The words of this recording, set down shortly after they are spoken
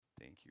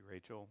Thank you,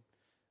 Rachel.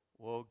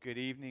 Well, good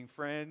evening,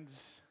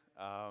 friends.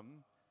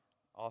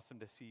 Awesome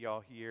to see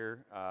y'all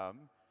here.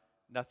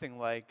 Nothing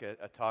like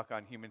a talk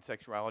on human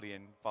sexuality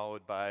and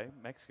followed by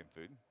Mexican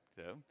food.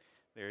 So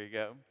there you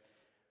go.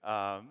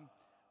 Um,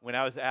 when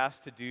I was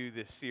asked to do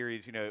this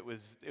series, it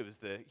was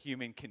the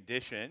human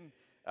condition,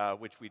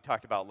 which we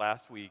talked about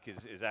last week,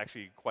 is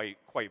actually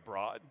quite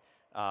broad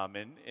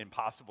and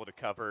impossible to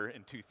cover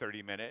in two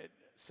 30-minute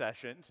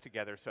sessions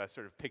together. So I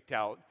sort of picked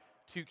out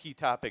two key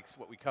topics,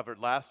 what we covered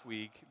last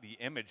week, the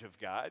image of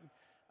God,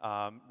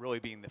 really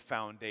being the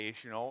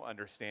foundational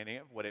understanding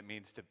of what it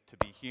means to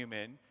be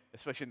human,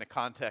 especially in the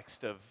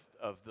context of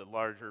the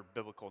larger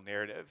biblical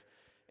narrative.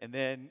 And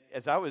then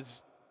as I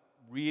was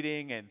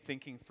reading and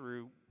thinking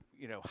through,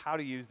 how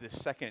to use this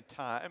second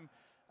time,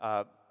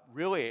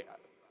 really,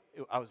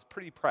 I was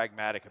pretty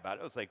pragmatic about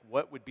it. I was like,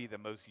 what would be the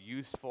most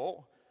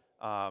useful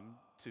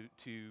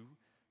to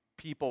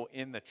people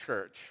in the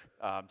church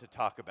to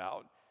talk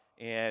about?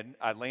 And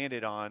I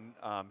landed on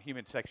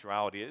human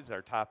sexuality as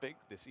our topic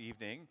this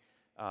evening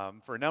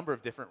for a number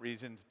of different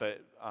reasons.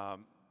 But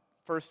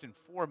first and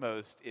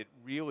foremost, it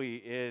really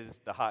is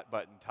the hot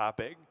button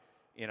topic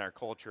in our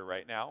culture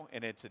right now.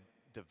 And it's a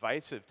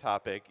divisive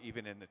topic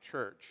even in the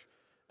church.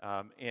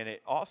 And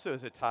it also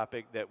is a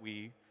topic that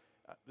we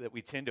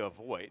tend to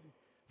avoid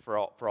for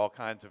all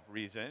kinds of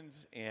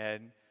reasons.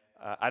 And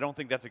I don't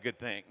think that's a good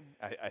thing.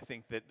 I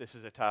think that this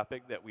is a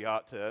topic that we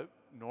ought to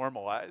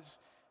normalize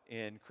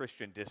in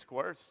Christian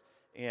discourse,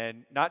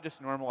 and not just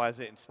normalize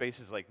it in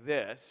spaces like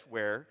this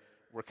where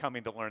we're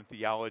coming to learn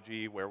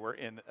theology, where we're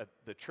in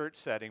the church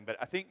setting, but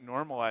I think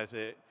normalize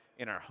it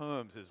in our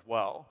homes as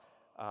well.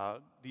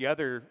 The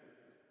other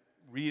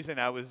reason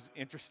I was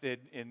interested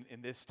in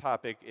this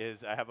topic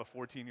is I have a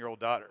 14-year-old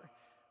daughter,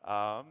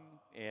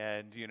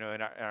 and in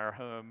our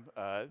home,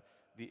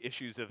 the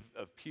issues of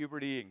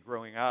puberty and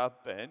growing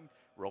up and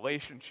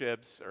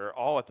relationships are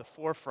all at the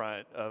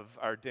forefront of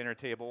our dinner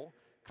table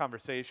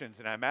conversations,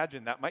 and I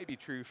imagine that might be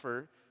true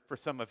for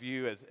some of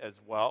you as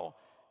well.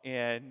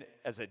 And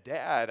as a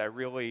dad, I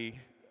really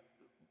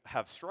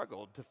have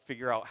struggled to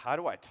figure out, how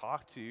do I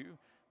talk to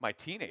my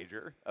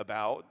teenager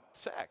about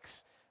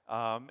sex?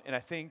 And I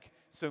think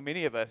so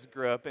many of us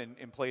grew up in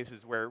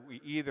places where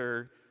we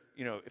either,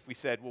 if we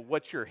said, well,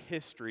 what's your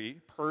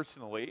history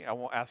personally? I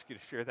won't ask you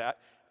to share that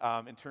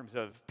in terms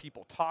of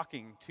people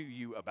talking to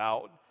you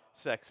about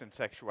sex and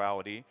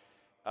sexuality.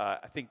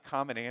 I think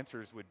common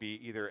answers would be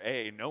either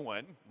A, no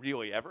one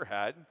really ever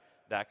had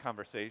that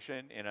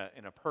conversation in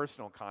a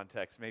personal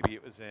context. Maybe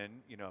it was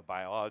in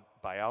a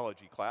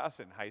biology class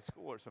in high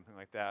school or something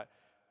like that,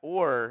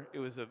 or it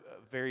was a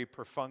very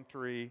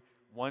perfunctory,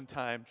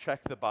 one-time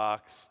check the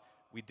box.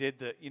 We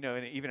did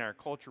and even in our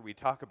culture we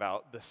talk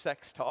about the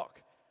sex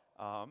talk,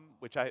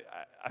 which I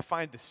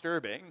find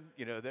disturbing.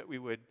 That we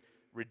would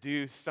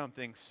reduce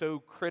something so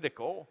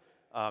critical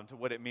to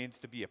what it means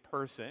to be a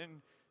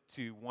person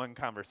to one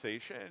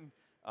conversation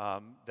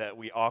that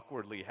we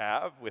awkwardly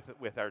have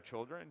with our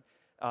children.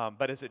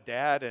 But as a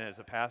dad and as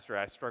a pastor,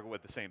 I struggle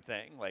with the same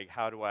thing. Like,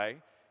 how do I,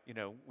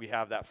 we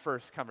have that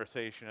first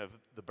conversation of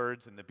the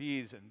birds and the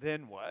bees, and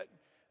then what?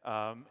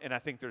 And I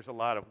think there's a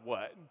lot of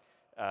what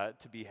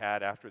to be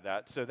had after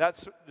that. So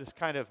that's just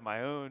kind of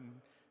my own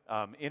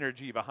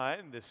energy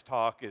behind this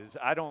talk. Is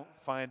I don't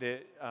find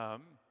it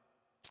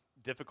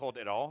difficult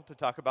at all to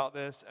talk about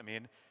this. I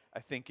mean,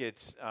 I think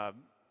it's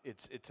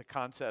a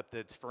concept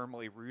that's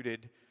firmly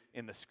rooted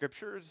in the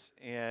scriptures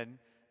and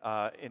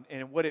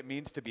what it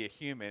means to be a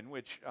human,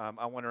 which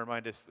I want to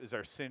remind us is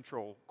our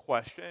central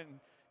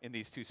question in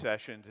these two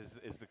sessions,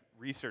 is the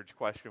research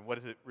question. What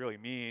does it really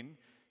mean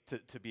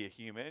to be a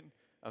human?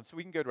 So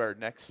we can go to our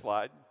next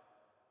slide.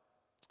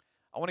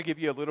 I want to give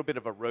you a little bit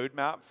of a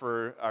roadmap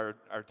for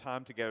our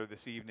time together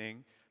this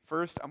evening.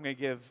 First, I'm going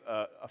to give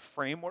a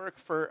framework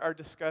for our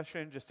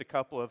discussion, just a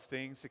couple of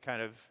things to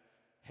kind of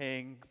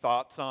hang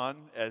thoughts on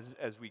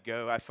as we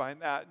go. I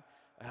find that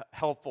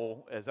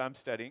helpful as I'm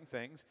studying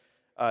things.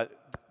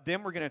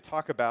 Then we're going to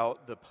talk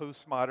about the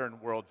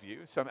postmodern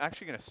worldview. So I'm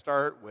actually going to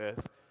start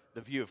with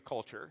the view of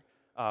culture.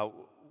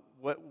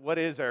 What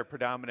is our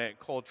predominant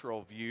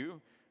cultural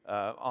view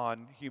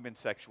on human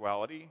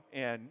sexuality?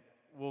 And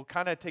we'll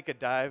kind of take a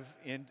dive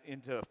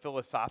into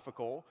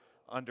philosophical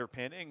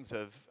underpinnings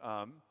of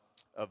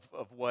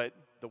what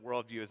the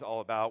worldview is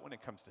all about when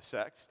it comes to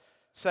sex.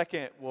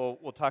 Second,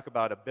 we'll talk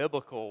about a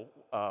biblical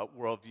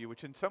worldview,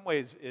 which in some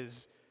ways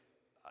is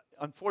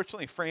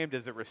unfortunately framed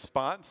as a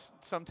response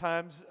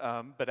sometimes,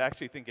 but I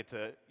actually think it's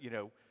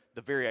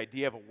the very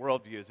idea of a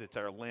worldview is it's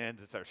our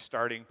lens, it's our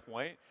starting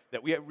point,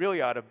 that we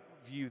really ought to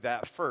view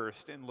that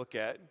first and look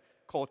at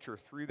culture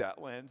through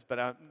that lens, but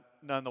I'm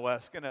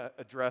nonetheless going to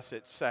address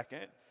it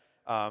second.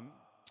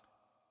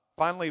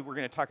 Finally, we're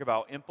going to talk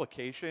about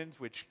implications,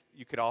 which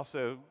you could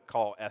also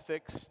call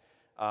ethics,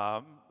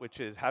 which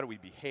is how do we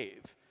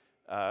behave?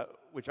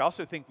 Which I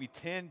also think we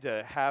tend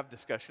to have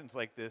discussions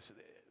like this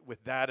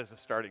with that as a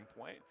starting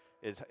point,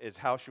 is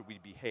how should we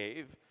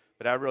behave?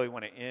 But I really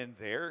want to end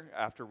there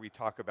after we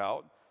talk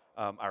about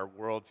our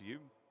worldview.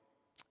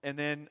 And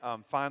then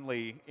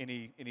finally,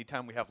 any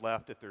time we have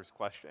left, if there's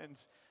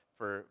questions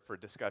for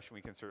discussion,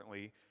 we can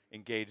certainly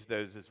engage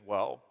those as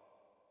well.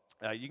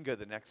 You can go to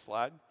the next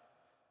slide.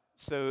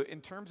 So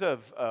in terms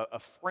of a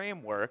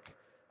framework,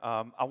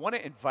 I want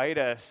to invite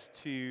us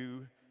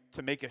to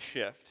make a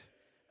shift.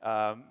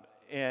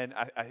 And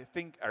I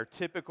think our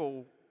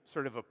typical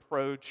sort of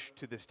approach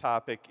to this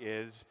topic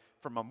is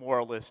from a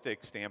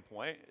moralistic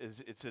standpoint.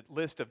 It's a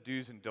list of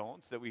do's and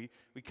don'ts that we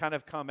kind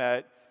of come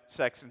at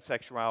sex and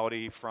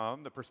sexuality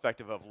from the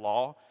perspective of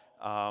law,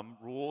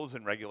 rules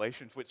and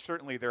regulations, which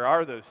certainly there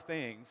are those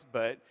things,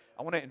 but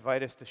I want to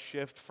invite us to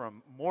shift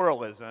from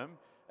moralism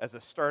as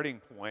a starting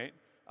point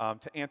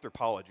to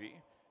anthropology.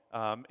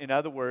 In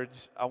other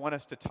words, I want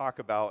us to talk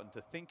about and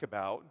to think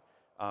about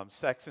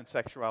sex and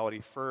sexuality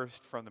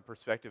first from the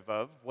perspective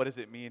of what does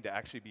it mean to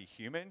actually be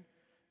human,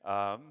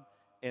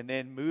 and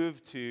then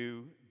move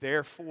to,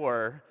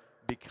 therefore,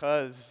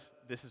 because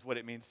this is what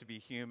it means to be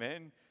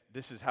human,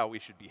 this is how we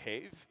should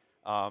behave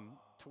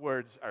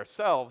towards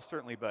ourselves,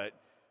 certainly, but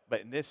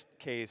in this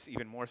case,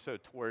 even more so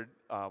toward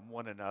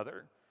one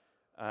another.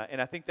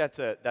 And I think that's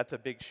a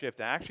big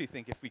shift. I actually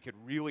think if we could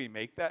really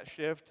make that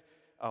shift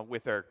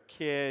with our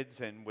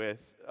kids and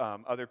with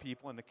other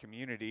people in the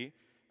community,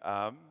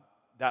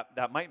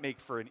 that might make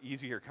for an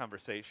easier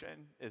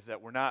conversation. Is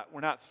that we're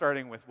not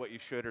starting with what you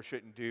should or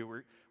shouldn't do.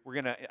 We're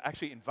going to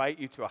actually invite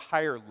you to a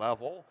higher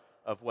level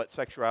of what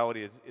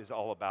sexuality is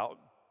all about.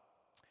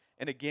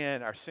 And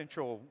again, our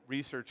central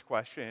research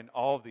question,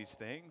 all of these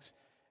things,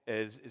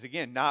 is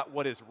again not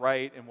what is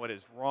right and what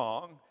is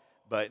wrong,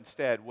 but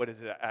instead what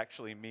does it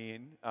actually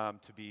mean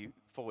to be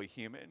fully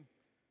human.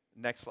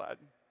 Next slide.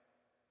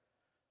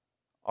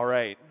 All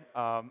right,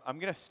 I'm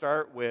going to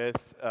start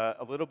with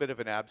a little bit of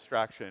an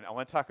abstraction. I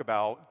want to talk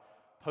about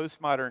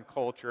postmodern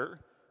culture,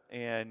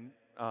 and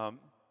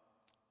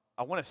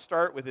I want to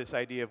start with this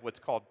idea of what's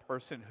called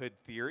personhood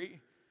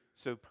theory.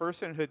 So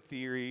personhood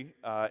theory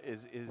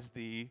is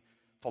the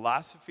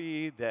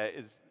philosophy that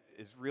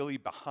is really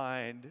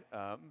behind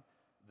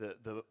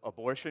the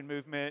abortion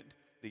movement,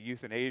 the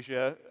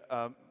euthanasia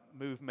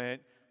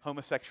movement,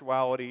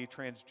 homosexuality,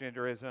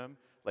 transgenderism.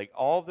 Like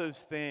all those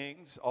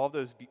things, all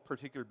those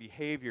particular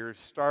behaviors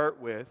start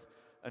with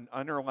an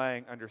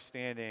underlying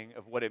understanding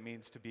of what it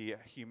means to be a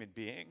human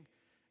being.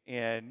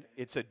 And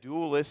it's a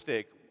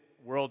dualistic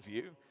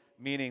worldview,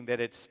 meaning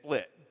that it's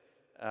split.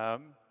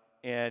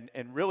 And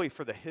really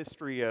for the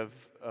history of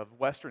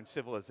Western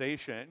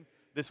civilization,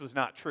 this was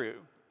not true.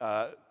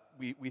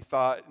 We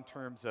thought in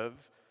terms of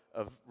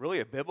really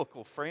a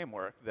biblical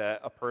framework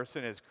that a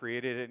person is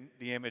created in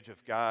the image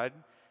of God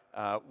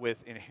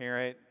with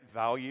inherent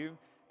value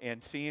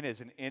and seen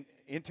as an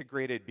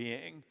integrated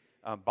being,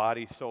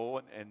 body,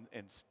 soul,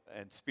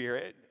 and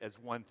spirit as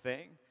one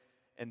thing.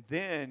 And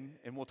then,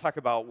 and we'll talk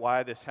about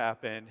why this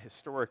happened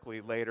historically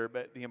later,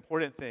 but the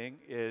important thing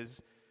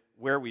is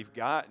where we've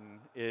gotten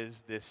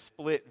is this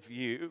split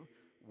view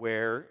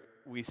where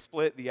we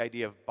split the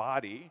idea of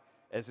body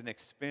as an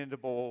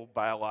expendable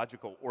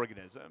biological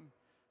organism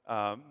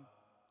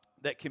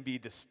that can be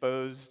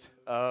disposed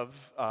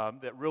of,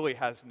 that really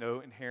has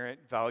no inherent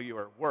value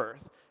or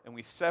worth. And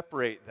we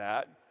separate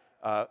that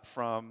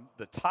from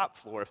the top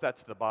floor, if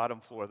that's the bottom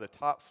floor, the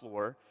top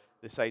floor,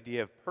 this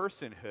idea of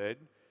personhood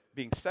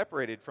being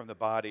separated from the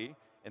body,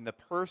 and the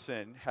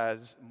person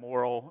has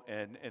moral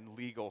and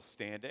legal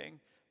standing,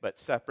 but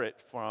separate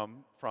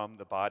from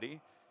the body.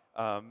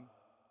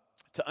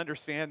 To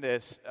understand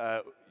this,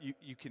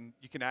 you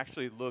can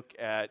actually look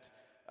at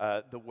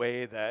the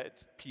way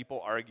that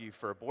people argue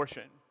for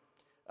abortion.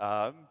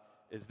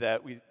 Is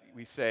that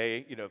we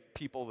say,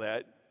 people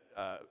that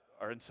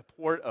are in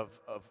support of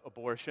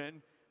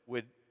abortion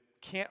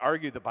can't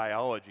argue the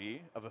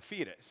biology of a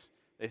fetus.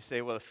 They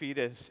say, well, a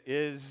fetus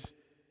is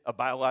a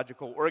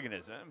biological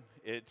organism.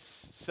 It's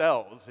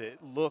cells.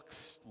 It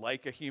looks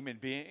like a human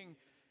being.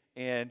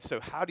 And so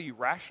how do you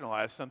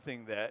rationalize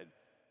something that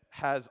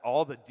has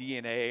all the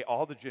DNA,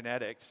 all the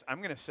genetics, I'm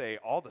going to say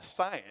all the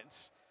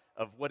science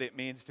of what it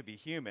means to be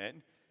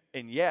human,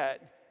 and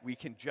yet we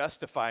can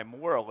justify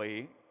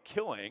morally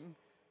killing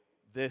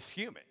this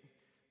human?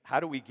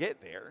 How do we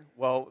get there?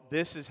 Well,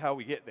 this is how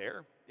we get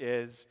there,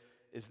 is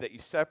that you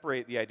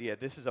separate the idea,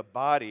 this is a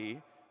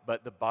body,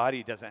 but the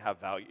body doesn't have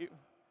value.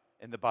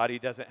 And the body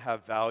doesn't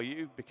have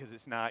value because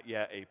it's not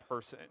yet a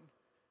person.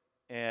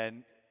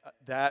 And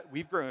that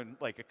we've grown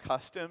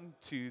accustomed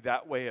to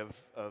that way of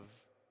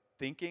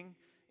thinking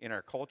in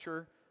our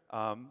culture,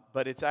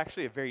 but it's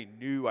actually a very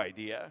new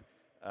idea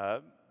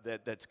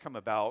that's come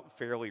about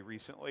fairly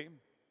recently.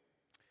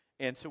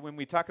 And so when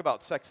we talk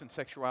about sex and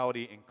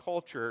sexuality in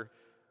culture,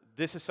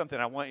 this is something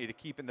I want you to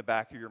keep in the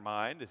back of your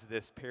mind, is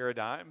this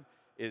paradigm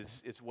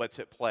is what's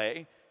at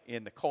play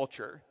in the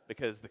culture,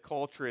 because the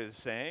culture is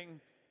saying,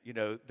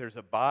 there's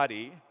a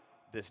body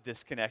that's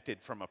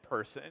disconnected from a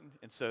person,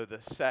 and so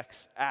the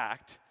sex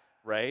act,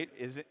 right,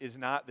 is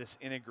not this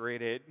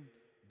integrated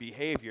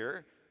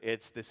behavior.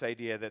 It's this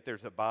idea that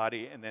there's a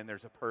body and then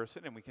there's a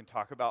person, and we can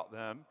talk about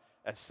them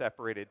as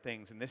separated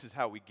things. And this is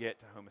how we get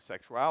to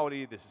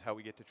homosexuality. This is how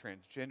we get to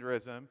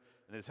transgenderism.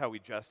 and this is how we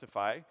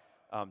justify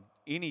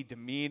any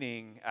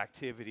demeaning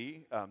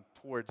activity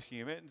towards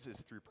humans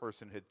is through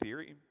personhood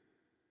theory.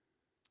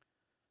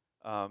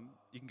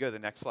 You can go to the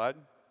next slide.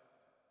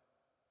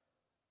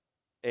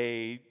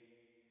 A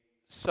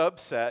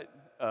subset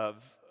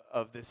of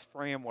this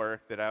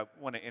framework that I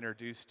want to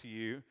introduce to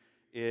you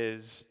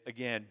is,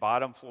 again,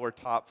 bottom floor,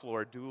 top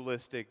floor,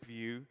 dualistic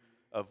view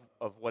of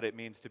what it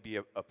means to be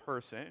a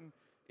person,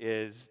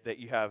 is that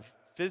you have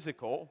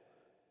physical,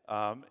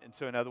 and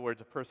so in other words,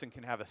 a person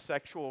can have a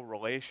sexual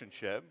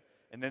relationship,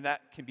 and then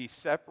that can be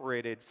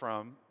separated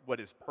from what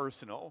is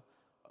personal,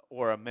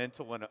 or a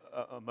mental and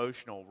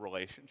emotional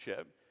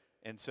relationship.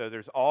 And so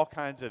there's all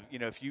kinds of,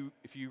 if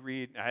you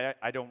read,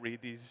 I don't read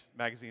these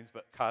magazines,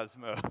 but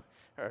Cosmo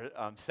or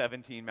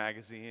 17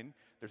 magazine,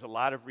 there's a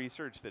lot of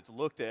research that's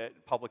looked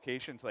at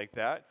publications like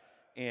that,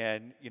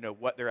 and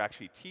what they're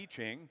actually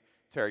teaching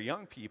to our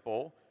young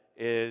people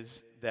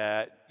is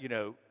that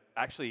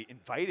actually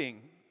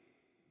inviting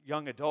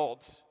young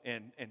adults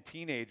and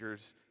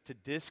teenagers to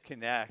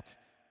disconnect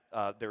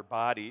their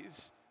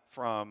bodies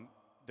from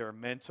their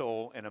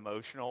mental and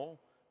emotional,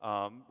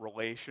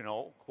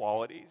 relational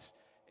qualities.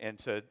 And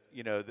so,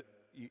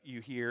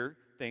 you hear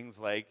things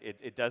like,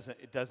 it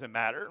doesn't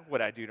matter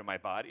what I do to my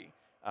body,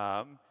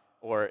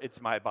 or it's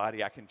my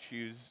body, I can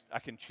choose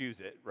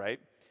it, right?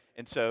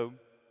 And so,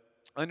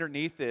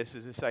 underneath this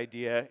is this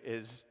idea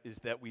is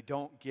that we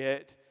don't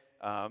get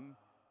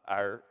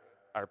our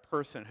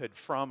personhood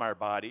from our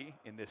body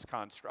in this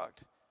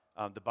construct.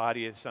 The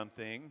body is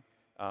something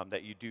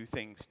that you do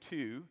things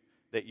to,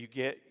 that you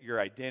get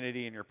your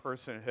identity and your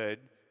personhood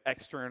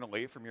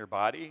externally from your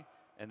body.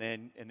 And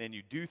then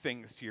you do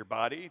things to your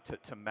body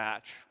to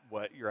match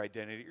what your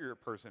identity or your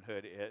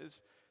personhood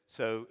is.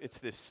 So it's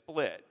this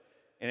split.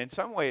 And in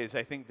some ways,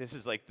 I think this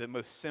is like the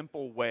most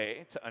simple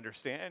way to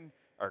understand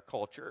our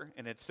culture.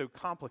 And it's so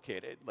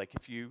complicated. Like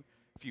if you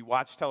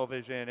watch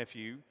television, if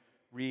you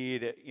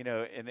read,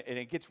 and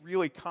it gets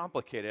really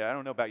complicated. I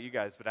don't know about you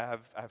guys, but I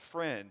have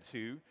friends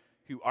who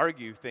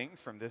argue things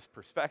from this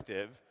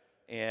perspective.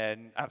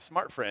 And I have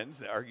smart friends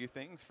that argue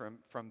things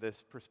from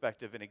this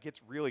perspective. And it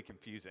gets really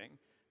confusing.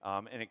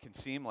 And it can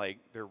seem like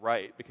they're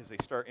right because they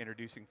start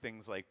introducing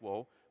things like,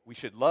 well, we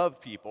should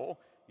love people,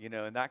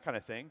 and that kind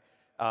of thing.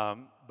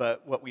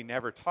 But what we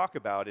never talk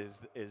about is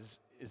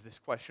this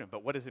question,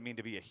 but what does it mean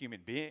to be a human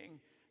being?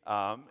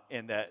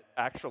 And that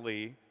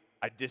actually,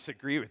 I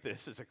disagree with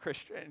this as a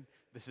Christian.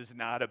 This is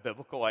not a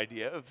biblical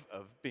idea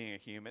of being a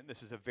human.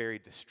 This is a very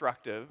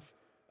destructive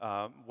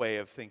way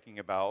of thinking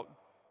about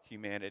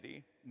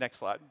humanity. Next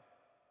slide.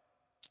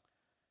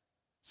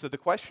 So the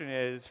question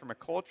is, from a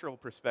cultural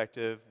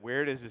perspective,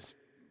 where does this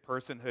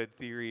personhood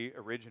theory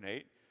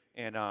originate?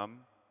 And,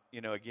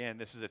 again,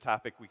 this is a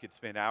topic we could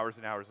spend hours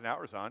and hours and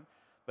hours on.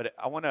 But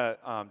I want to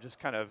just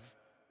kind of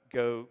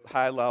go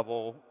high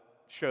level,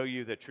 show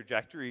you the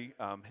trajectory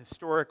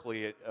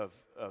historically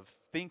of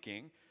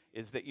thinking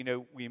is that,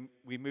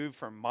 we moved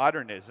from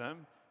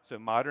modernism. So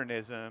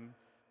modernism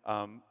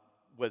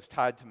was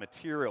tied to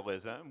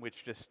materialism,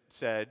 which just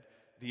said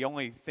the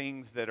only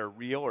things that are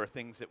real are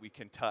things that we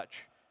can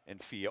touch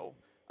and feel.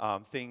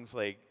 Things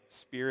like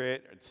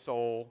spirit and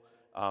soul,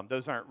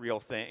 those aren't real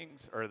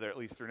things, or at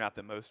least they're not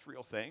the most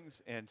real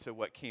things. And so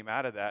what came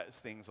out of that is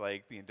things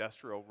like the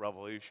Industrial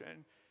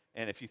Revolution.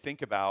 And if you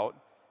think about,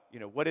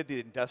 what did the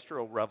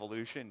Industrial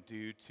Revolution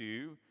do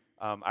to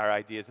our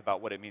ideas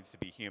about what it means to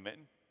be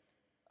human?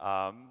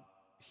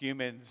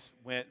 Humans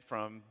went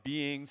from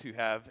beings who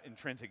have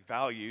intrinsic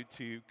value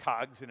to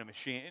cogs in a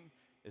machine,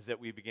 is that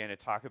we began to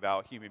talk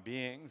about human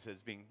beings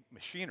as being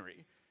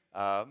machinery.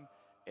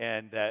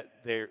 And that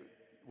they're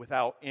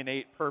without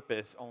innate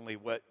purpose, only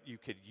what you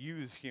could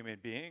use human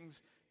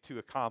beings to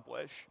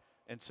accomplish.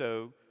 And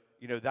so,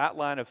 that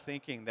line of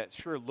thinking that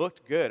sure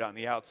looked good on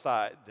the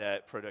outside,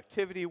 that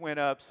productivity went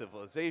up,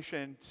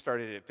 civilization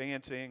started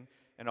advancing,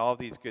 and all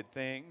these good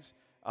things.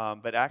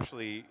 But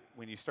actually,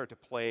 when you start to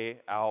play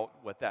out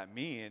what that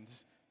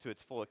means to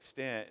its full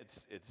extent,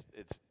 it's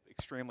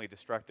extremely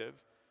destructive.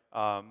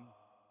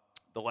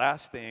 The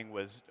last thing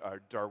was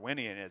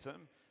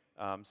Darwinianism.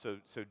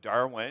 So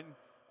Darwin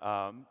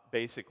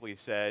basically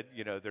said,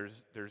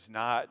 there's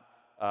not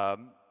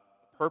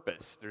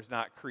purpose. There's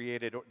not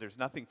created. There's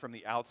nothing from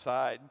the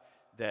outside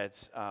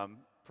that's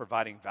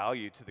providing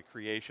value to the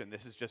creation.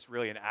 This is just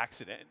really an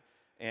accident.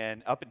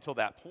 And up until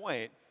that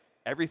point,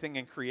 everything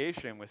in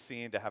creation was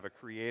seen to have a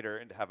creator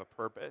and to have a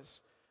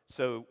purpose.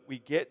 So we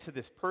get to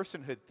this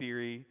personhood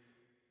theory,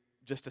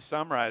 just to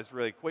summarize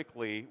really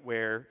quickly,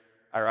 where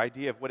our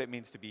idea of what it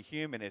means to be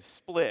human is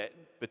split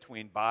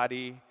between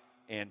body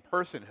and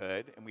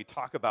personhood, and we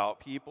talk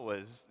about people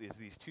as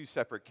these two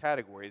separate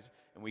categories,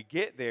 and we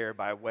get there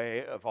by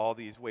way of all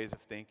these ways of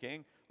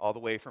thinking, all the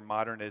way from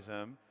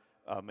modernism,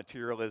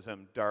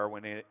 materialism,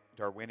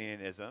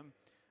 Darwinianism.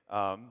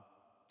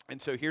 And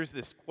so here's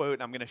this quote,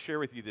 and I'm going to share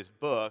with you this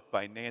book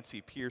by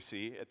Nancy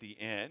Pearcey at the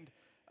end.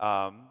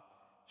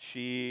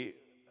 She,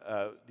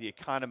 The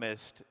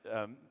Economist,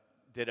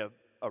 did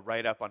a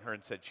write-up on her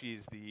and said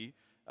she's the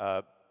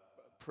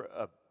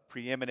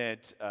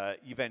preeminent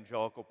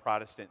evangelical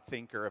Protestant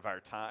thinker of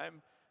our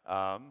time.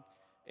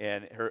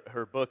 And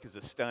her book is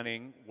a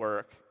stunning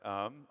work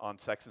on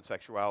sex and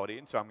sexuality,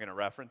 and so I'm going to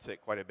reference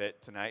it quite a bit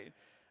tonight.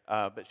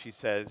 But she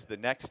says the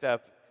next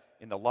step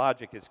in the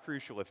logic is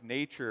crucial. If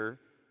nature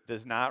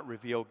does not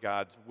reveal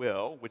God's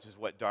will, which is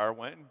what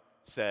Darwin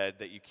said,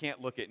 that you can't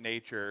look at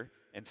nature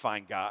and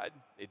find God.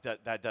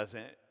 That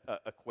doesn't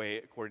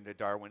equate according to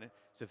Darwin.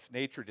 So if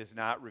nature does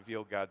not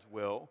reveal God's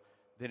will,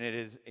 then it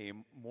is a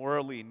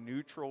morally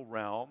neutral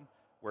realm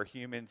where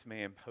humans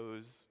may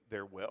impose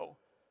their will.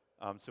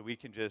 So we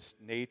can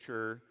just,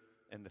 nature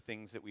and the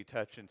things that we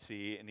touch and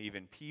see, and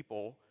even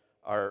people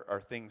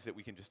are things that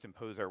we can just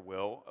impose our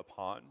will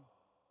upon.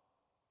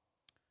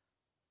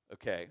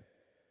 Okay.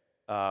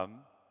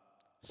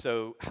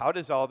 So how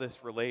does all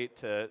this relate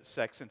to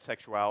sex and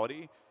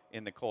sexuality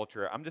in the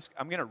culture? I'm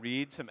going to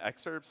read some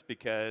excerpts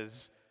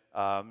because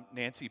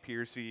Nancy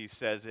Pearcey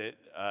says it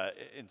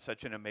in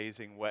such an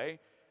amazing way.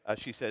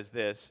 She says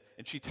this,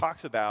 and she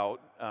talks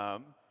about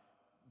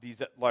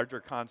these larger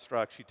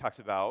constructs. She talks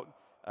about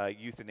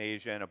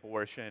euthanasia and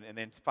abortion, and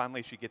then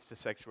finally she gets to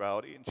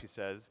sexuality, and she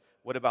says,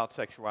 what about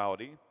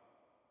sexuality?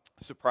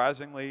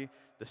 Surprisingly,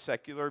 the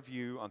secular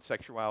view on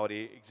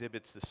sexuality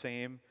exhibits the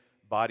same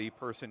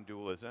body-person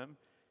dualism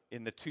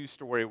in the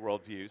two-story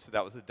worldview. So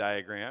that was the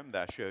diagram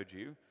that I showed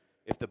you.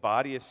 If the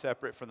body is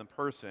separate from the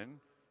person,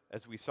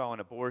 as we saw in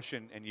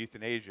abortion and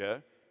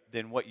euthanasia,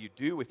 then what you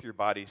do with your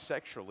body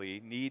sexually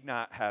need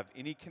not have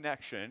any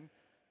connection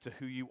to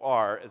who you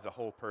are as a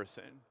whole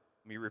person.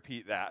 Let me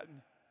repeat that.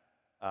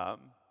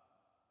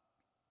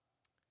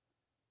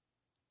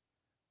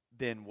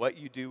 Then what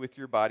you do with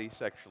your body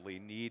sexually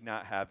need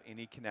not have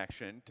any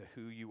connection to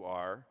who you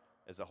are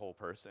as a whole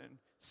person.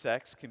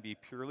 Sex can be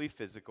purely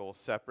physical,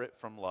 separate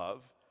from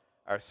love.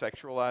 Our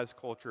sexualized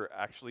culture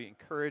actually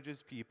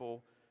encourages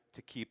people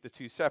to keep the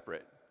two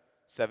separate.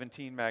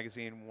 17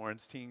 magazine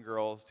warns teen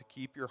girls to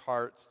keep your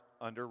hearts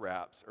under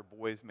wraps, or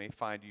boys may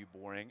find you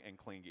boring and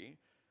clingy.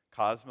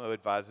 Cosmo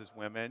advises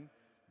women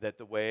that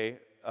the way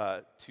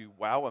to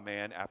wow a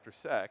man after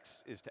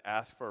sex is to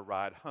ask for a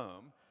ride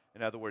home.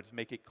 In other words,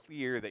 make it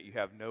clear that you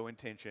have no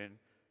intention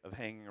of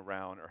hanging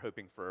around or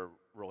hoping for a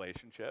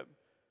relationship.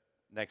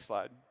 Next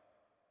slide.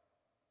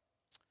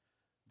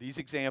 These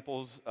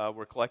examples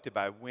were collected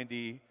by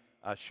Wendy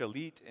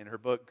Shalit in her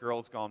book,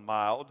 Girls Gone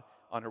Mild.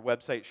 On her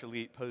website,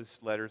 Shalit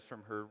posts letters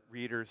from her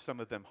readers, some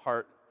of them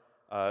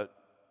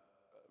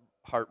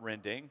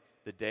heart-rending.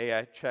 The day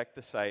I checked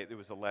the site, there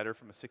was a letter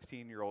from a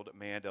 16-year-old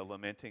Amanda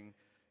lamenting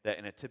that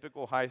in a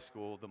typical high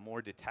school, the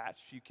more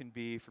detached you can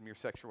be from your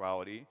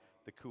sexuality,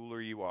 the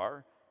cooler you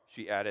are.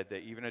 She added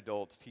that even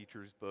adults,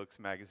 teachers, books,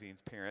 magazines,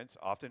 parents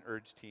often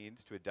urge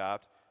teens to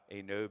adopt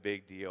a no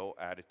big deal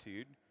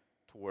attitude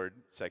toward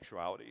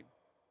sexuality.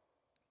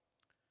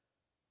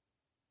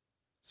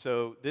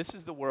 So this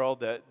is the world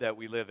that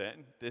we live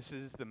in. This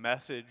is the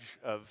message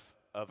of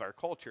our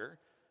culture,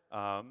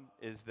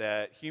 is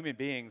that human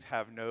beings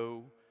have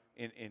no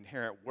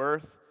inherent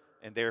worth,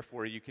 and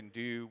therefore you can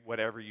do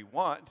whatever you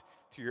want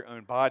to your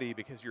own body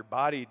because your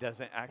body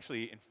doesn't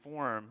actually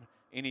inform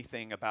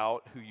anything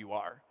about who you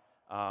are.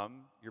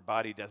 Your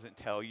body doesn't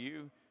tell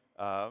you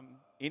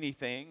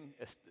anything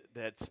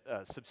that's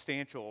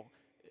substantial.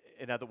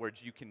 In other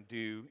words, you can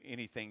do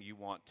anything you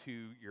want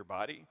to your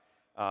body.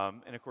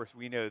 And of course,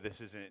 we know this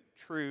isn't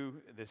true.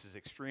 This is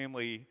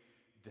extremely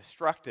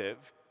destructive.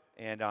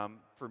 And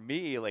for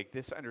me, like,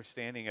 this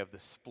understanding of the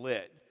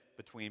split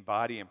between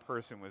body and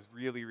person was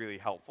really, really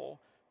helpful,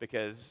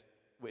 because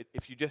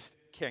if you just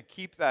can't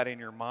keep that in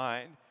your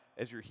mind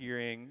as you're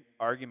hearing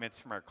arguments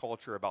from our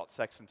culture about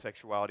sex and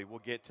sexuality. We'll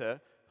get to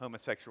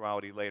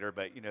homosexuality later,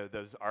 but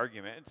those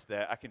arguments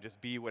that I can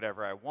just be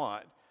whatever I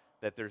want,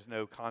 that there's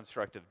no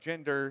construct of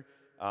gender,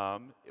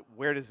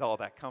 where does all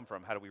that come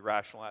from? How do we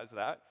rationalize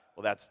that?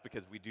 Well, that's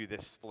because we do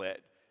this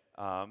split.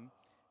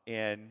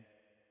 And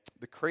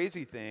the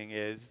crazy thing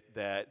is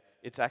that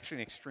it's actually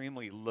an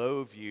extremely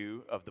low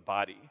view of the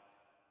body,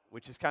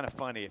 which is kind of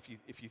funny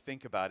if you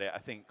think about it. I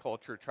think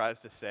culture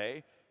tries to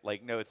say,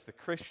 like, no, it's the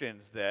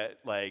Christians that,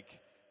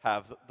 like,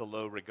 have the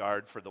low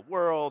regard for the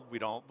world. We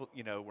don't,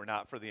 we're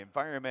not for the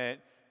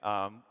environment.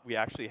 We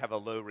actually have a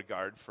low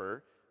regard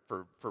for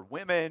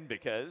women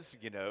because,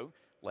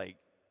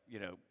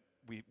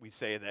 we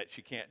say that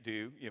she can't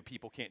do,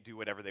 people can't do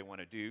whatever they want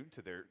to do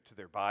to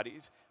their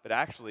bodies. But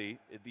actually,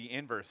 the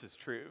inverse is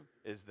true,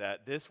 is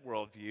that this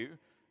worldview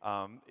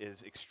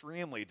is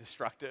extremely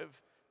destructive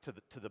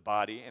to the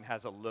body and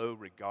has a low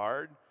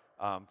regard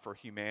for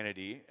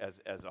humanity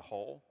as a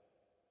whole.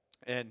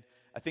 And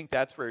I think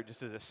that's where,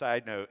 just as a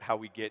side note, how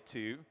we get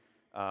to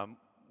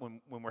when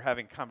we're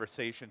having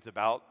conversations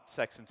about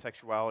sex and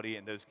sexuality,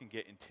 and those can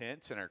get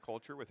intense in our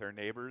culture with our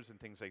neighbors and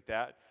things like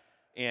that.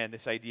 And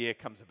this idea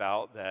comes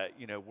about that,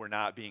 we're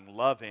not being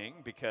loving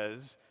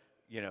because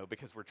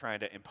we're trying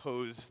to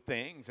impose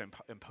things and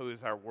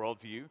impose our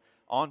worldview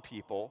on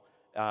people,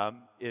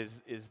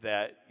 is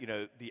that,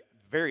 the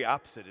very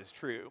opposite is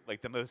true.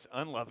 Like, the most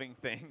unloving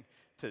thing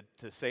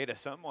to say to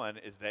someone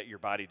is that your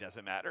body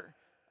doesn't matter.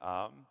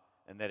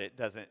 and that it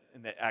doesn't,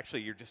 and that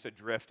actually you're just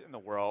adrift in the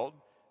world,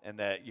 and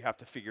that you have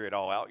to figure it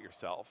all out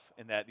yourself,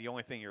 and that the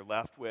only thing you're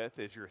left with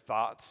is your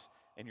thoughts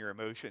and your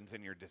emotions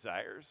and your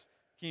desires.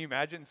 Can you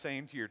imagine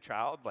saying to your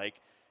child,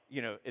 like,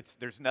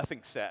 there's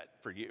nothing set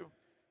for you.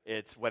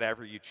 It's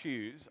whatever you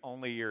choose.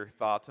 Only your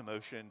thoughts,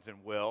 emotions,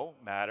 and will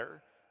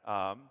matter.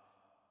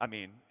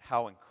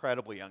 How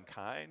incredibly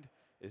unkind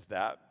is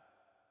that?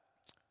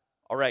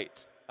 All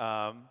right.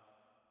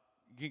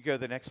 You can go to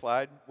the next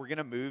slide. We're going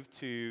to move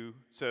to,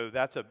 so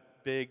that's a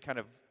big kind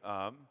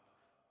of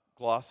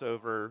gloss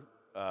over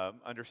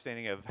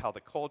understanding of how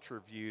the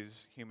culture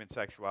views human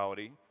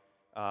sexuality.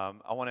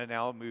 I want to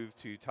now move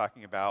to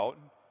talking about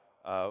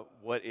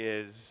what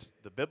is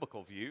the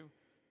biblical view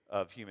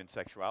of human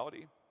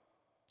sexuality.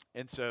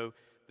 And so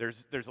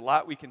there's a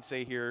lot we can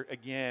say here.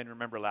 Again,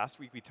 remember last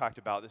week we talked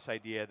about this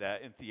idea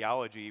that in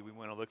theology we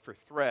want to look for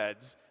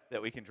threads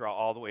that we can draw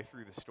all the way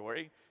through the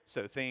story.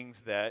 So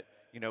things that,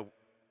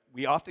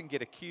 we often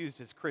get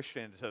accused as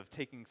Christians of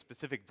taking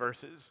specific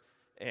verses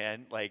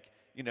and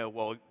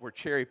we're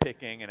cherry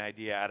picking an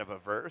idea out of a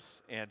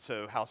verse. And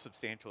so how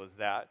substantial is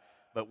that?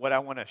 But what I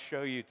want to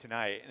show you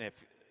tonight, and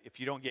if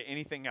you don't get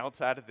anything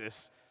else out of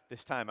this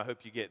time, I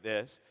hope you get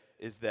this,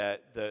 is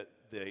that the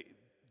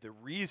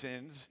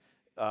reasons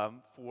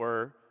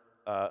for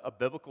a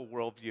biblical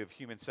worldview of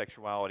human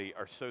sexuality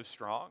are so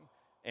strong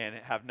and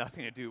have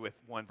nothing to do with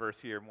one verse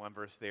here and one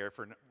verse there.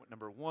 For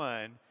number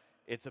one,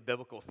 it's a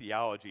biblical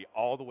theology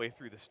all the way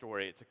through the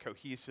story. It's a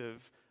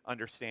cohesive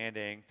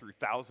understanding through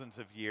thousands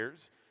of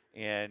years,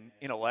 and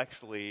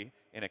intellectually,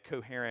 in a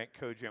coherent,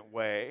 cogent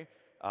way,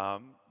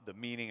 the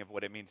meaning of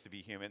what it means to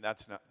be human.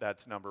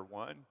 That's number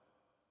one.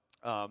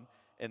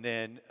 And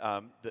then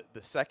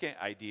the second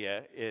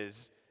idea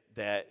is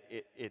that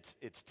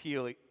it's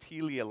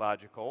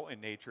teleological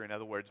in nature. In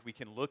other words, we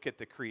can look at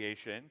the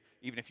creation,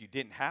 even if you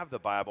didn't have the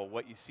Bible,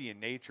 what you see in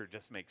nature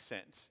just makes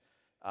sense.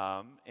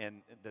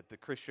 And that the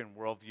Christian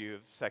worldview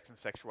of sex and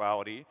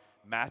sexuality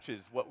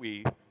matches what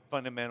we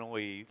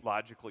fundamentally,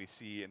 logically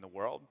see in the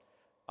world.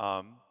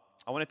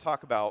 I want to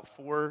talk about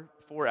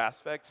four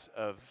aspects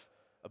of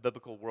a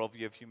biblical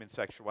worldview of human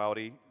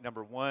sexuality.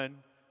 Number one,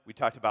 we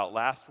talked about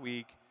last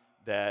week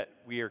that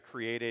we are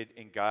created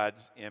in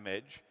God's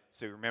image.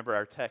 So remember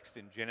our text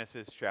in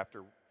Genesis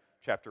chapter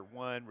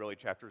 1, really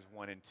chapters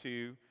 1 and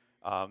 2,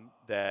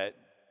 that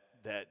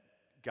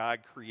God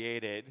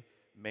created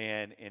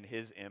man in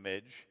his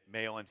image,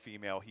 male and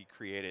female, he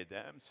created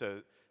them.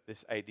 So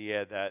this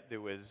idea that there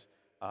was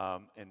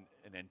an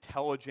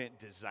intelligent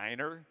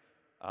designer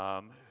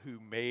who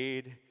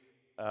made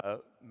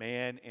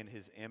man in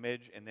his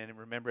image, and then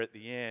remember at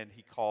the end,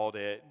 he called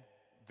it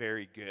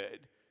very good,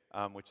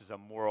 which is a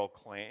moral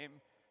claim.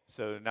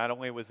 So not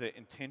only was it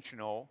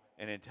intentional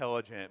and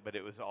intelligent, but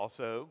it was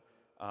also,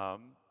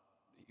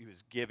 he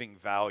was giving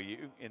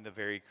value in the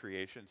very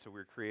creation. So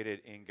we're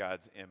created in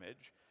God's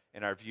image.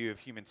 And our view of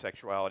human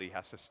sexuality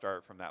has to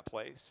start from that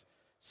place.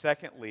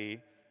 Secondly,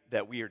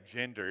 that we are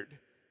gendered,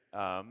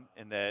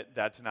 and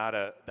that's not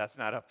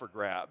up for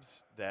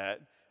grabs.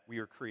 That we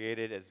were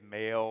created as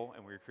male,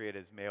 and we were created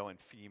as male and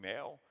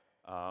female,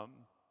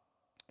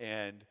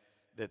 and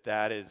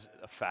that is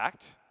a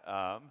fact.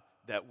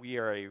 That we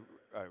are a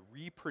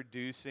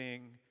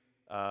reproducing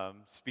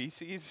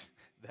species,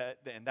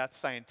 and that's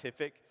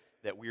scientific.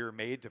 That we are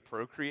made to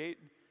procreate,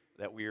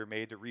 that we are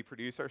made to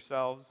reproduce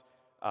ourselves.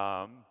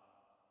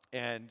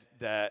 And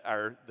that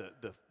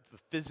the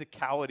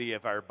physicality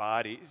of our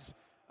bodies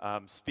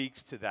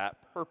speaks to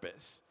that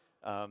purpose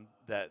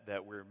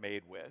that we're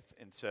made with.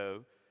 And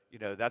so,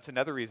 that's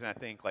another reason I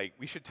think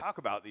we should talk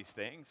about these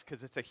things,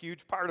 because it's a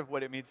huge part of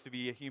what it means to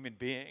be a human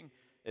being,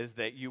 is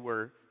that you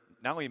were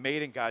not only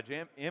made in God's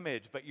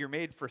image, but you're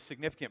made for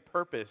significant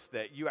purpose,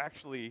 that you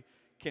actually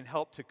can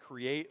help to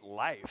create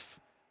life,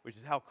 which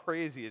is how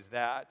crazy is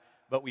that?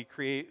 But we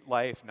create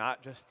life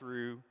not just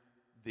through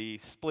the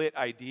split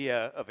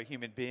idea of a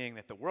human being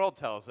that the world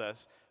tells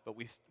us, but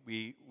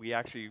we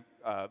actually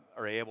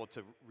are able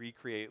to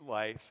recreate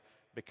life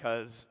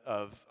because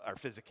of our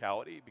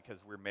physicality,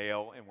 because we're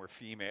male and we're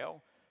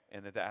female,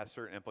 and that has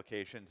certain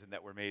implications, and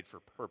that we're made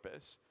for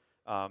purpose.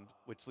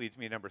 Which leads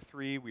me to number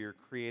 3, we are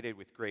created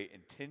with great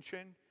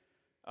intention.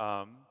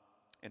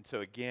 And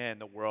so again,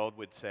 the world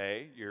would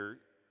say,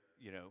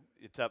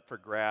 it's up for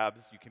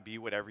grabs, you can be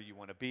whatever you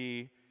want to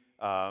be,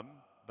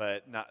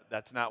 but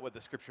that's not what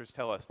the scriptures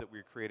tell us, that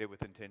we're created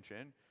with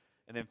intention.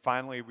 And then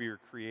finally, we are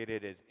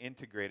created as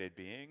integrated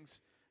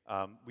beings.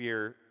 We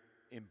are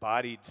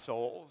embodied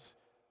souls.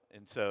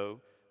 And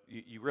so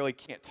you really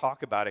can't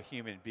talk about a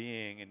human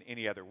being in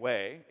any other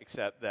way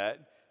except that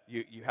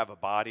you have a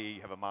body,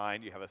 you have a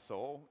mind, you have a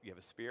soul, you have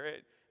a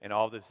spirit, and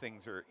all those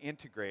things are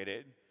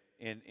integrated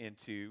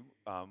into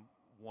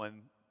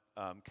one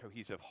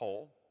cohesive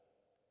whole.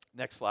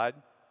 Next slide.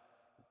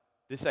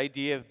 This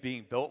idea of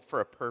being built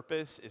for a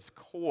purpose is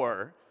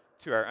core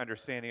to our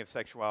understanding of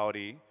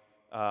sexuality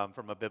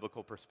from a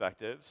biblical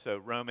perspective. So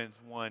Romans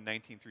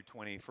 1:19 through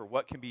 20, for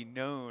what can be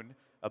known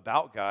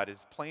about God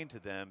is plain to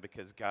them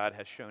because God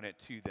has shown it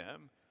to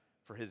them.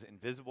 For his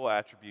invisible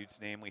attributes,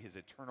 namely his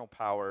eternal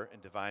power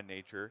and divine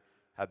nature,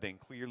 have been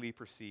clearly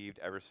perceived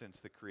ever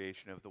since the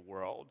creation of the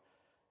world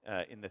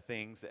in the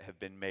things that have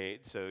been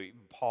made. So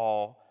even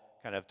Paul,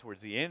 kind of towards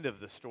the end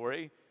of the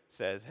story,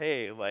 says,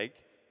 hey,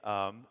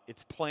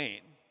 it's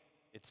plain.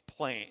 It's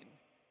plain.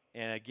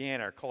 And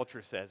again, our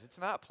culture says it's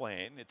not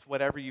plain. It's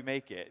whatever you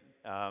make it.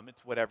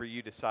 It's whatever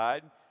you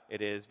decide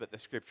it is. But the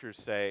scriptures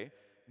say,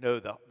 no,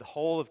 the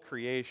whole of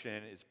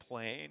creation is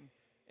plain,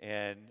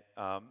 and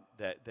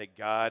that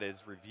God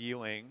is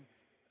revealing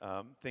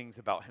things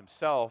about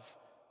himself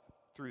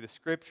through the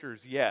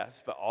scriptures,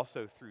 yes, but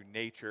also through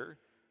nature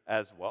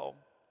as well.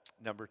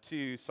 Number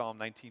 2, Psalm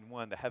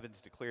 19:1, the heavens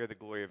declare the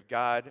glory of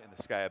God, and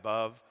the sky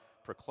above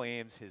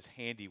proclaims his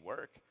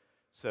handiwork.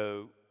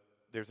 So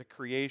there's a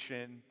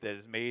creation that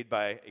is made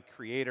by a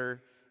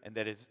creator, and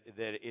that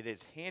it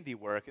is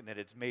handiwork, and that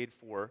it's made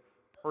for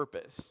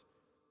purpose.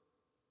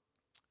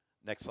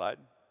 Next slide.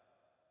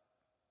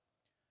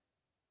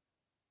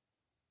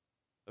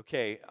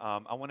 Okay,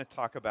 I want to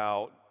talk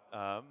about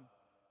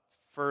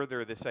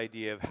further this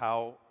idea of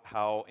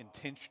how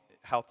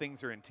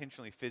things are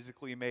intentionally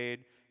physically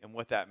made and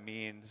what that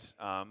means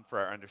for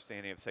our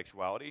understanding of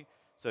sexuality.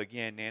 So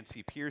again,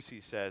 Nancy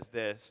Pearcey says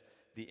this: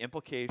 the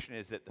implication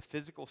is that the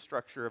physical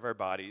structure of our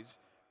bodies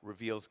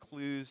reveals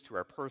clues to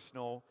our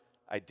personal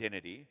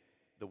identity.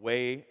 The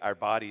way our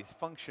bodies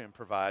function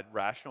provide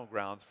rational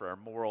grounds for our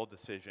moral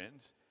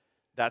decisions.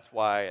 That's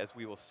why, as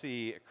we will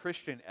see, a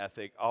Christian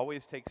ethic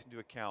always takes into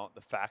account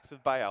the facts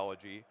of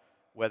biology,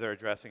 whether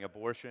addressing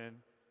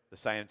abortion, the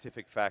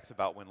scientific facts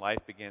about when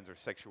life begins, or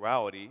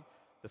sexuality,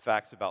 the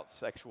facts about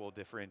sexual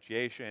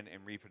differentiation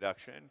and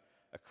reproduction.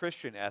 A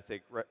Christian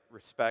ethic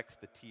respects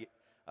the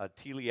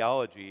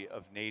teleology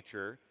of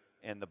nature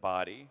and the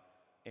body.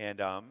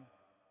 And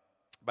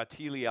by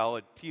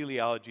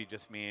teleology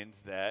just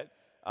means that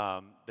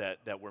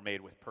we're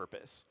made with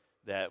purpose.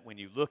 That when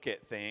you look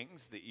at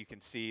things, that you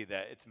can see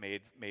that it's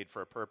made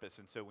for a purpose.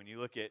 And so when you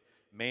look at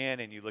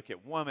man and you look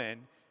at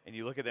woman and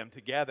you look at them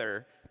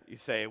together, you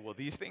say, well,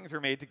 these things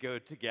are made to go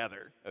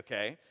together,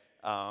 okay?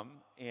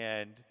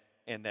 And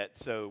that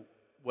so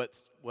what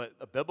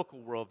a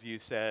biblical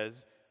worldview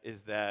says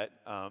is that,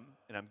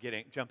 and I'm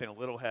jumping a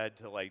little ahead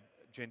to like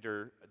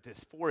gender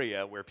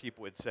dysphoria, where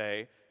people would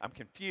say, I'm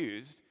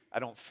confused, I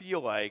don't feel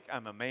like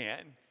I'm a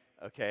man.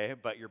 Okay,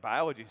 but your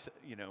biology,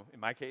 in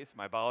my case,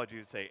 my biology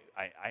would say,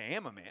 I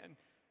am a man.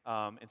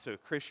 And so a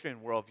Christian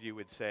worldview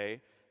would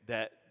say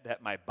that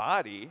my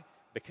body,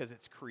 because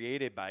it's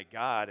created by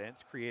God and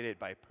it's created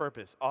by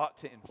purpose, ought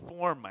to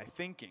inform my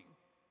thinking,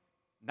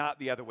 not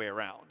the other way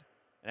around.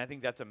 And I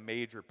think that's a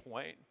major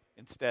point.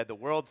 Instead, the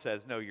world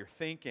says, no, you're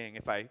thinking,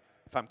 if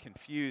I'm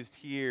confused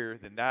here,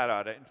 then that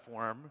ought to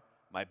inform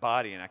my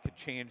body, and I could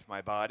change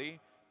my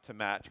body to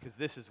match, because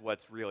this is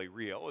what's really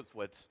real. It's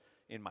what's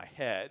in my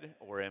head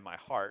or in my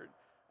heart.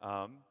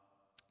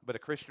 But a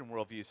Christian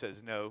worldview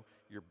says, no,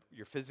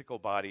 your physical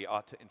body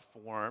ought to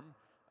inform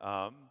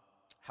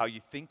how you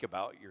think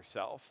about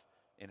yourself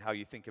and how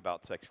you think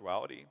about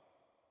sexuality.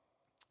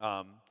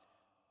 Let's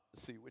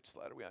see, which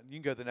slide are we on? You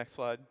can go to the next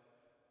slide.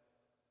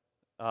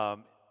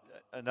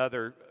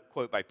 Another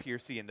quote by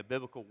Pearcey: in the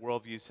biblical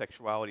worldview,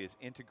 sexuality is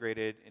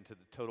integrated into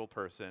the total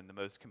person. The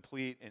most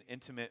complete and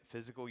intimate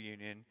physical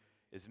union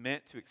is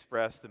meant to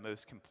express the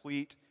most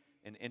complete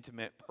and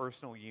intimate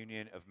personal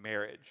union of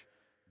marriage.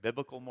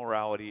 Biblical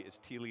morality is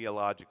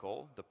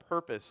teleological. The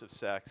purpose of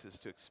sex is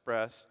to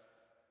express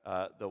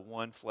the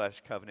one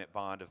flesh covenant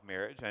bond of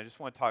marriage. And I just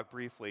want to talk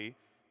briefly.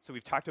 So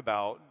we've talked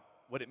about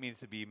what it means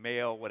to be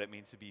male, what it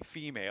means to be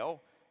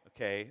female,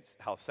 okay,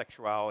 how our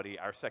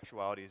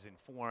sexuality is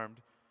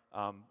informed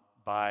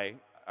by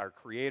our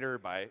Creator,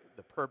 by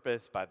the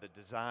purpose, by the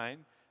design,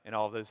 and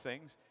all those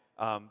things.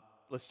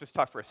 Let's just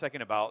talk for a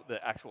second about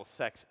the actual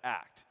sex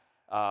act.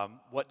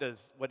 What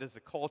does the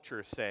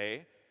culture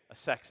say a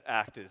sex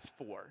act is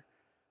for?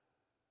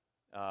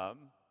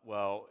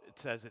 Well, it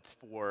says it's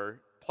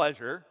for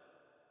pleasure,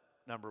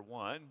 number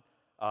one.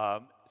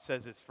 It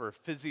says it's for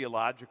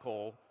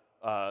physiological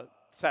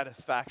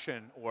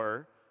satisfaction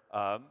or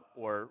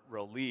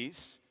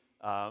release,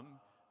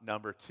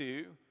 number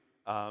two.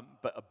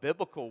 But a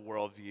biblical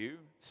worldview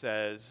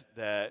says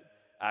that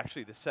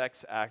actually the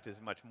sex act is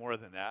much more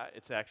than that.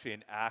 It's actually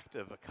an act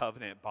of a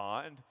covenant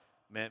bond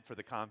meant for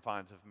the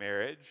confines of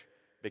marriage,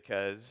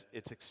 because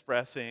it's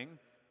expressing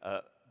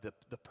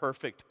the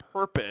perfect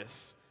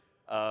purpose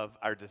of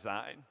our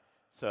design.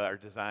 So our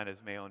design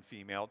is male and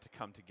female to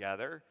come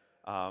together,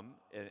 and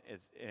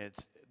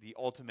it's the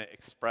ultimate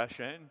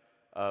expression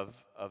of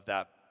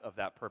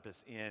that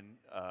purpose in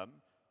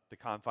the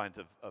confines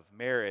of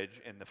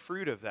marriage, and the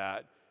fruit of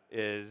that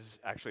is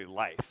actually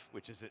life,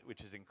 which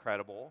is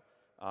incredible.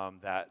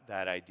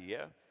 That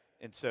idea,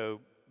 and so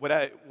what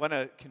I want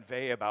to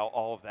convey about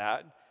all of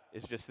that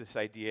is just this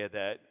idea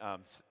that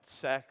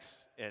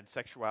sex and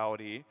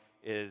sexuality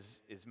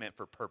is meant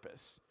for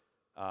purpose,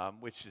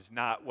 which is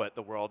not what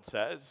the world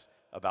says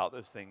about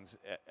those things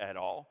at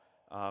all,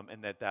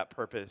 and that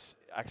purpose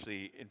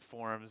actually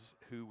informs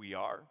who we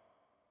are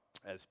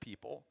as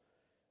people.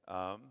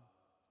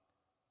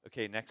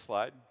 Okay, next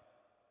slide.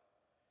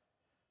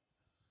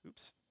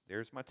 Oops,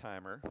 there's my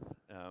timer.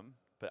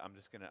 But I'm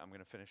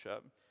gonna finish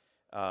up.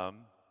 Um,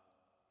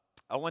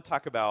 I want to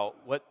talk about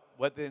what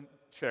then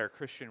should our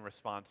Christian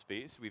response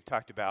be. So we've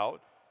talked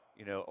about,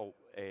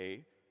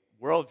 a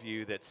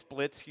worldview that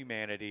splits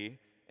humanity,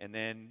 and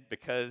then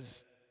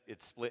because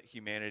it split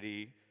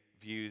humanity,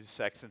 views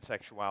sex and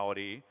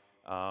sexuality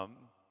um,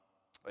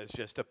 as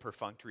just a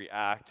perfunctory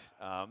act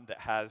that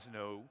has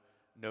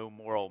no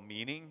moral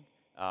meaning.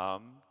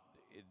 Um,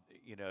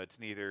 it's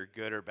neither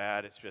good or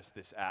bad. It's just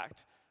this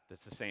act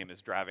that's the same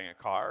as driving a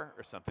car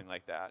or something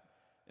like that,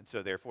 and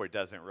so therefore it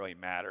doesn't really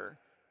matter.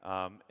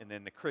 And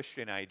then the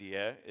Christian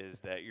idea is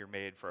that you're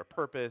made for a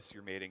purpose,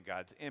 you're made in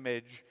God's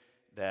image,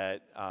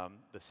 that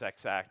the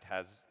sex act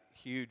has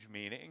huge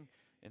meaning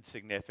and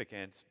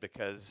significance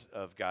because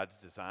of God's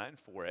design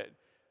for it.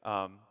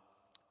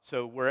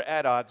 So we're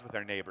at odds with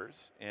our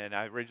neighbors, and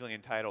I originally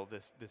entitled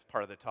this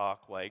part of the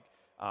talk like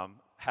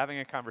having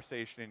a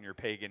conversation in your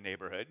pagan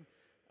neighborhood,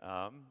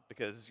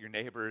 because your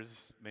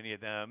neighbors, many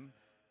of them,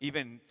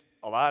 even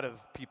a lot of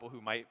people who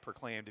might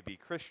proclaim to be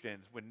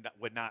Christians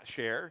would not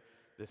share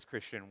this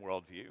Christian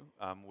worldview,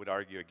 would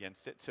argue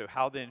against it. So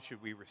how then should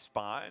we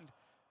respond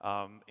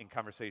in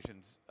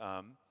conversations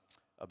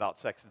about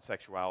sex and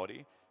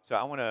sexuality? So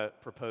I want to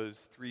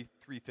propose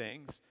three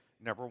things.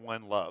 Number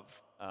one, love.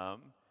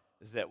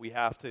 Is that we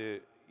have to,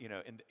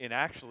 and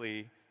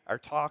actually our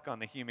talk on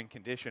the human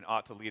condition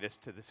ought to lead us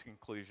to this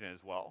conclusion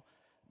as well,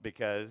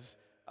 because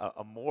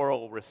a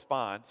moral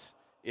response,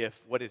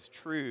 if what is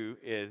true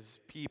is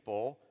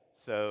people,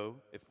 so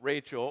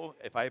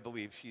if I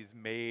believe she's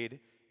made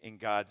in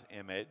God's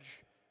image,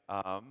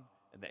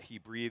 and that he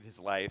breathed his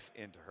life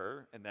into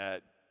her, and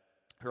that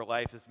her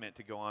life is meant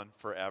to go on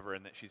forever,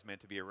 and that she's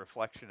meant to be a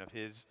reflection of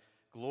his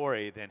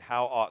glory, then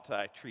how ought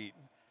I treat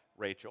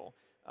Rachel?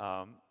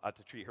 Ought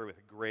to treat her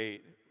with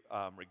great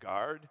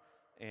regard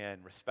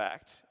and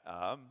respect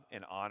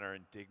and honor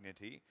and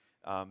dignity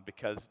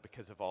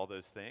because of all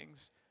those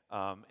things.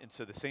 And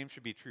so the same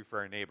should be true for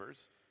our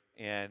neighbors.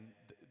 And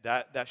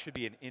that should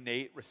be an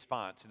innate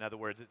response. In other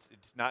words,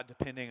 it's not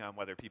depending on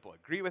whether people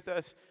agree with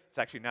us. It's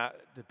actually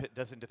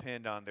doesn't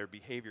depend on their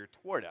behavior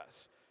toward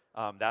us.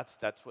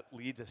 That's what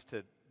leads us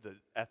to the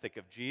ethic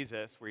of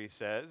Jesus, where he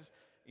says,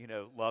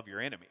 love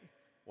your enemy.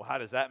 Well, how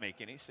does that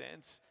make any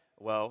sense?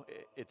 Well,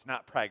 it's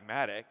not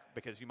pragmatic,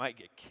 because you might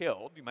get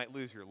killed. You might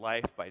lose your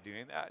life by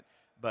doing that.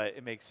 But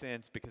it makes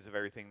sense because of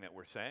everything that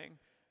we're saying.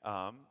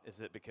 Is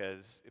it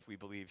because if we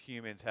believe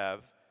humans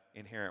have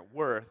inherent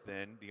worth,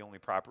 then the only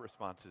proper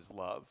response is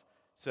love.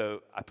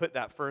 So I put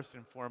that first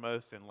and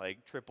foremost, and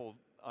triple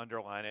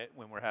underline it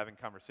when we're having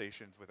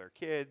conversations with our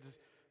kids,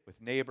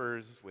 with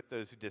neighbors, with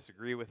those who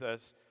disagree with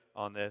us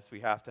on this.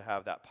 We have to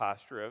have that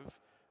posture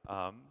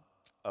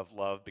of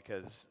love,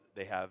 because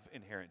they have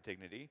inherent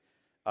dignity.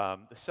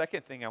 The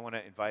second thing I want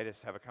to invite us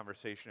to have a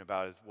conversation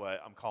about is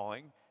what I'm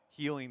calling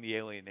healing the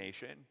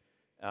alienation.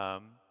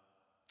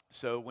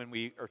 So when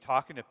we are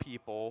talking to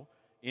people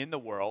in the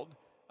world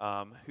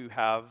who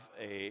have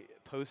a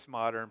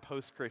postmodern,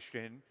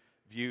 post-Christian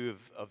view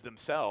of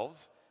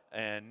themselves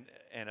and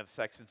of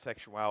sex and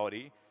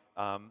sexuality,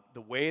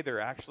 the way they're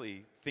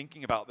actually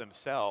thinking about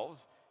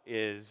themselves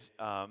is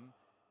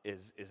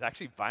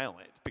actually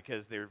violent,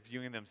 because they're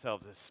viewing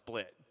themselves as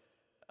split.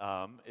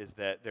 Is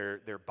that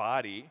their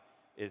body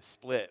is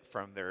split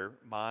from their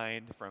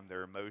mind, from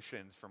their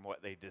emotions, from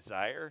what they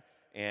desire,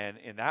 and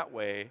in that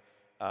way,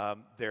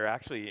 they're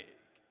actually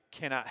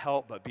cannot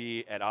help but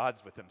be at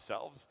odds with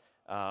themselves.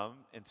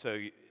 And so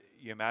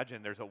you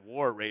imagine there's a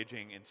war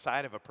raging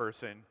inside of a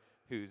person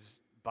whose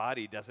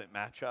body doesn't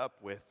match up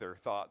with their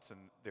thoughts and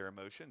their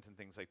emotions and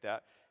things like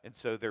that. And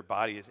so their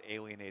body is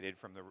alienated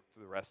from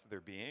the rest of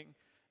their being.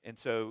 And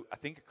so I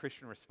think a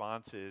Christian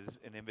response is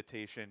an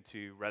invitation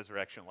to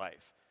resurrection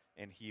life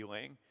and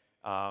healing.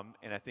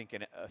 And I think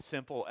a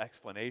simple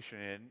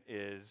explanation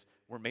is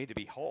we're made to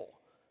be whole.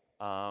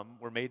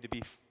 We're made to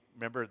be,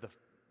 remember the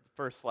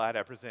first slide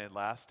I presented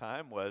last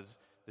time was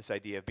this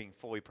idea of being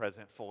fully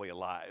present, fully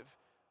alive.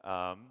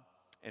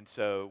 And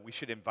so we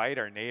should invite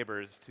our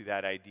neighbors to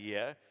that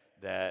idea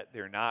that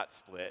they're not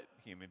split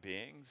human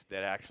beings,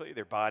 that actually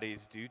their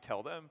bodies do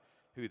tell them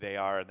who they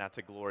are, and that's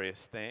a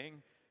glorious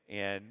thing,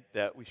 and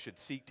that we should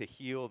seek to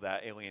heal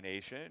that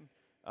alienation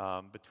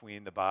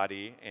between the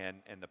body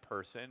and the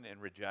person, and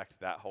reject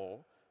that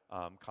whole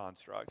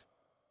construct.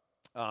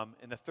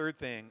 And the third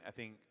thing I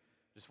think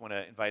just want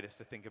to invite us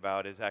to think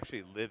about is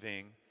actually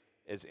living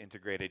as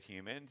integrated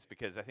humans,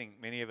 because I think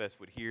many of us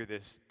would hear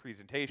this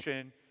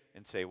presentation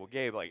and say, well,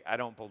 Gabe, I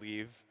don't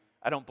believe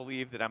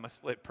that I'm a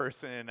split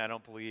person. I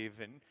don't believe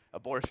in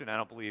abortion. I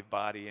don't believe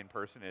body and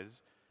person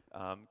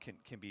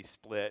can be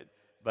split.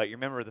 But you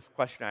remember the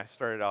question I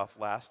started off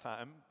last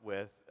time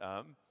with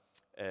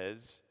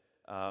as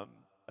a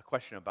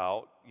question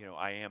about,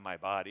 I am my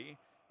body.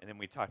 And then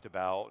we talked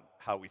about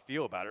how we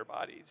feel about our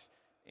bodies.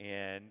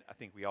 And I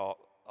think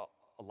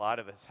a lot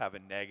of us have a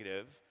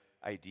negative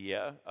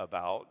idea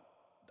about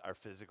our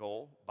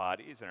physical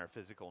bodies and our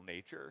physical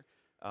nature.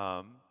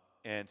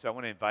 And so I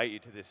want to invite you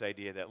to this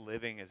idea that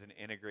living as an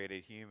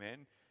integrated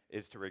human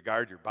is to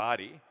regard your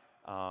body,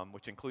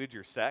 which includes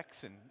your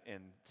sex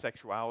and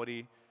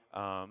sexuality,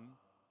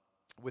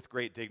 with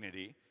great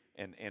dignity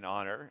and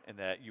honor, and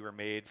that you were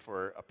made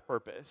for a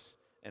purpose,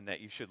 and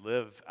that you should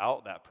live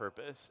out that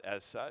purpose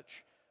as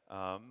such,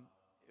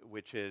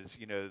 which is,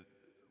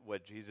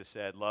 what Jesus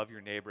said, love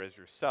your neighbor as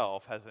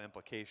yourself, has an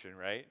implication,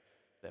 right?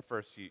 That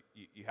first you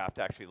have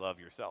to actually love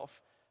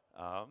yourself.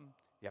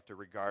 You have to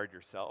regard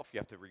yourself. You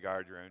have to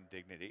regard your own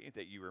dignity,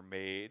 that you were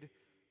made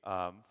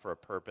for a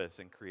purpose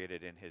and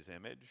created in his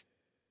image.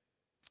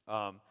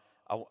 I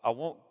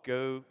won't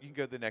go, you can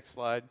go to the next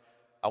slide.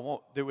 I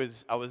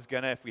was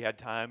gonna, if we had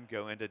time,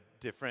 go into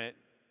different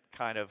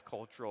kind of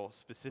cultural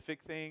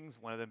specific things,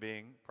 one of them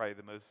being probably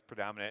the most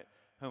predominant,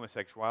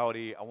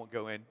 homosexuality. I won't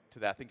go into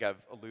that. I think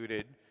I've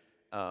alluded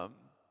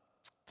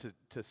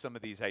to some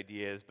of these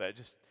ideas, but I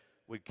just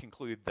would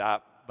conclude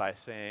that by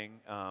saying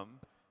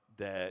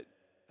that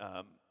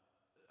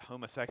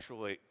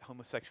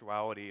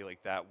homosexuality,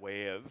 like that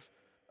way of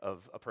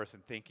a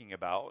person thinking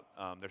about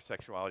their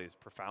sexuality, is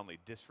profoundly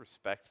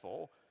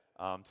disrespectful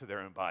to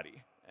their own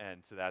body.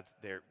 And so that's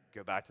there.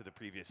 Go back to the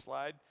previous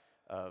slide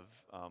of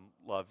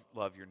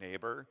love your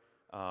neighbor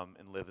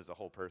and live as a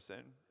whole person.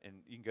 And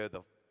you can go to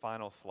the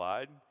final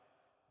slide.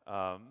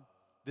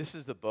 This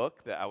is the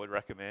book that I would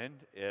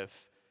recommend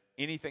if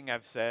anything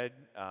I've said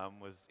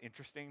was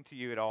interesting to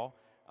you at all.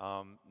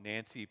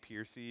 Nancy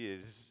Pearcey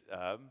is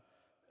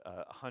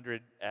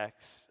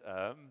 100x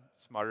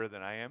smarter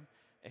than I am,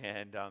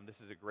 and this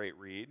is a great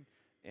read.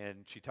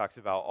 And she talks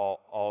about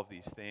all of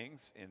these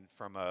things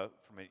from an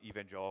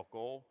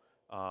evangelical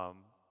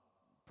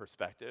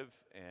perspective,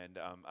 and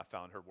I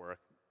found her work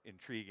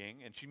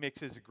intriguing. And she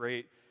mixes a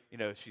great,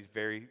 she's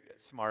very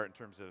smart in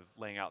terms of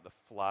laying out the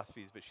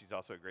philosophies, but she's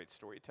also a great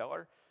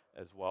storyteller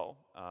as well.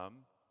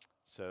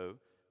 So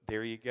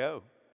there you go.